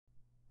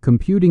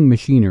Computing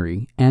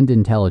Machinery and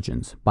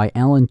Intelligence by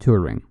Alan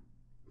Turing.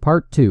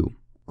 Part 2.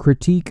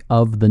 Critique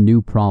of the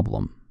New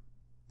Problem.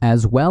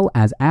 As well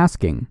as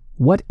asking,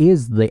 what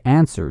is the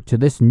answer to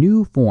this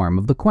new form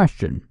of the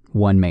question,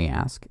 one may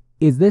ask,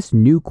 is this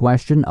new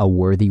question a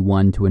worthy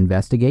one to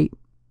investigate?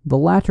 The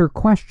latter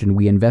question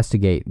we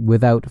investigate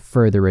without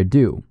further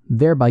ado,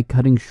 thereby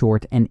cutting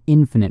short an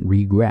infinite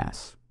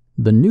regress.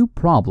 The new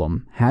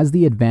problem has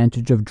the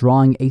advantage of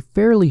drawing a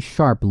fairly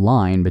sharp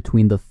line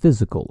between the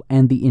physical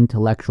and the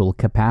intellectual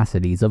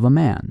capacities of a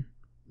man.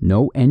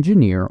 No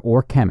engineer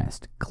or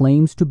chemist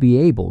claims to be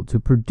able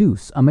to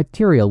produce a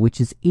material which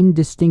is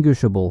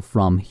indistinguishable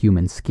from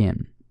human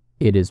skin.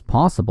 It is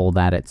possible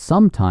that at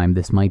some time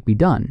this might be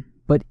done,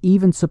 but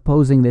even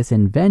supposing this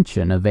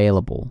invention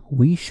available,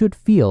 we should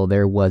feel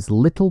there was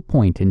little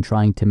point in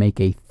trying to make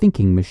a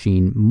thinking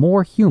machine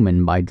more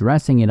human by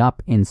dressing it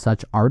up in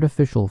such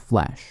artificial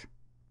flesh.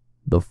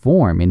 The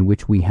form in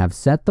which we have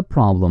set the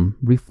problem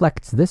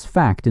reflects this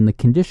fact in the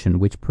condition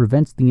which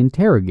prevents the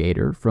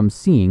interrogator from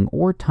seeing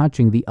or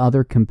touching the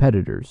other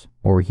competitors,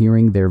 or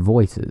hearing their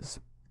voices.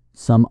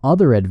 Some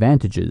other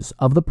advantages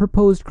of the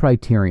proposed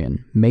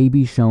criterion may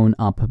be shown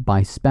up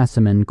by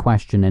specimen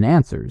question and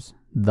answers.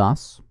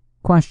 Thus,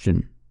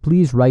 question: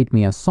 please write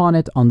me a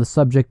sonnet on the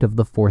subject of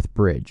the fourth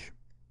bridge.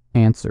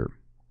 Answer: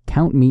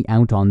 count me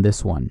out on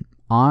this one.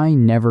 I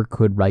never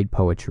could write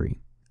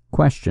poetry.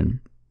 Question: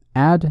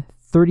 add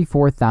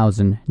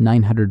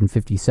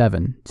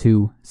 34,957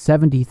 to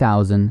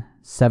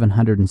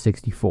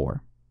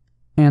 70,764.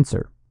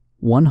 Answer: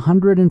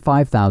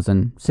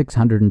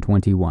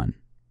 105,621.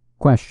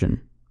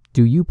 Question: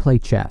 do you play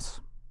chess?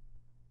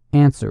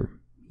 Answer: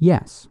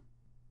 yes.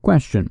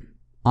 Question: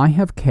 I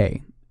have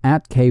K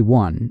at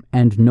K1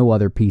 and no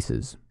other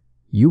pieces.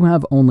 You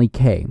have only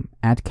K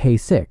at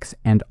K6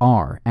 and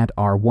R at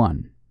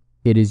R1.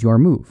 It is your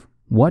move.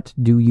 What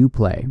do you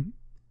play?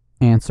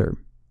 Answer: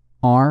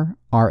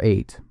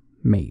 R8,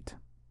 mate.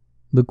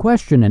 The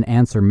question and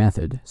answer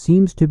method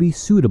seems to be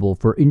suitable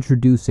for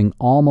introducing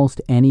almost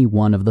any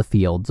one of the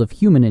fields of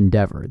human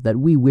endeavor that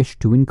we wish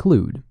to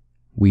include.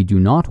 We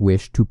do not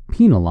wish to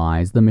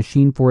penalize the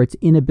machine for its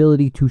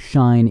inability to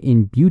shine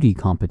in beauty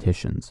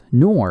competitions,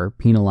 nor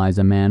penalize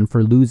a man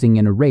for losing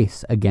in a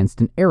race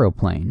against an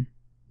aeroplane.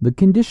 The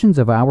conditions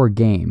of our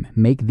game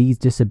make these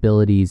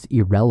disabilities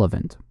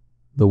irrelevant.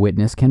 The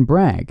witness can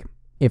brag,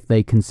 if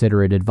they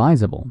consider it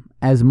advisable,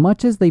 as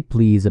much as they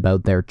please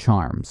about their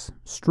charms,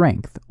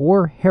 strength,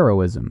 or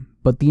heroism,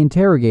 but the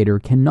interrogator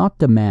cannot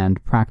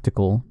demand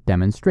practical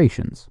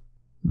demonstrations.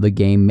 The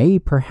game may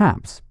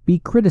perhaps be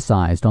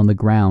criticized on the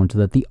ground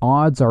that the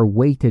odds are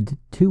weighted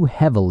too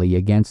heavily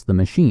against the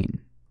machine.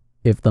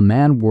 If the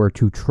man were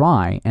to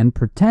try and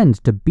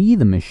pretend to be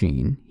the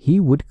machine, he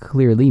would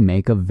clearly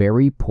make a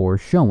very poor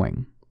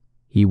showing.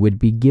 He would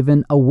be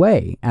given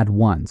away at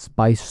once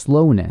by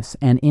slowness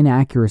and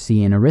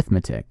inaccuracy in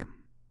arithmetic.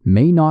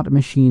 May not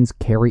machines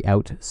carry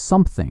out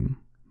something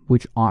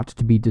which ought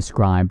to be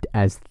described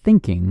as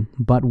thinking,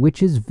 but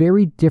which is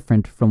very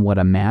different from what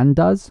a man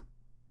does?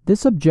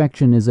 This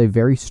objection is a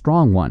very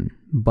strong one,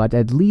 but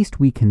at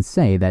least we can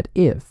say that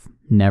if,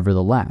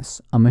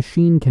 nevertheless, a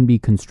machine can be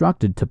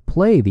constructed to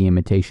play the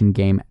imitation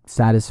game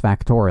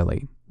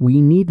satisfactorily,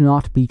 we need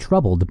not be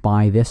troubled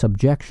by this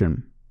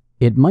objection.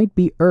 It might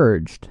be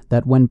urged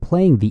that when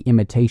playing the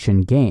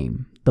imitation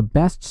game, the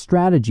best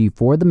strategy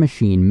for the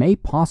machine may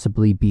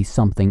possibly be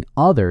something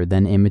other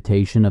than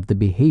imitation of the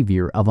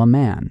behavior of a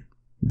man.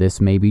 This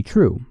may be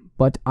true,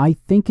 but I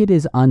think it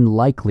is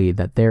unlikely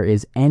that there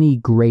is any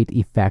great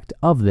effect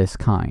of this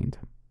kind.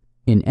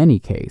 In any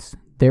case,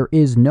 there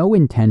is no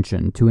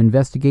intention to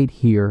investigate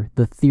here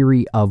the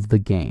theory of the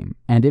game,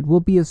 and it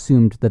will be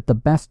assumed that the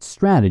best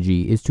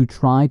strategy is to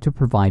try to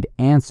provide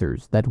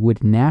answers that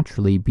would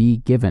naturally be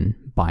given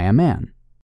by a man.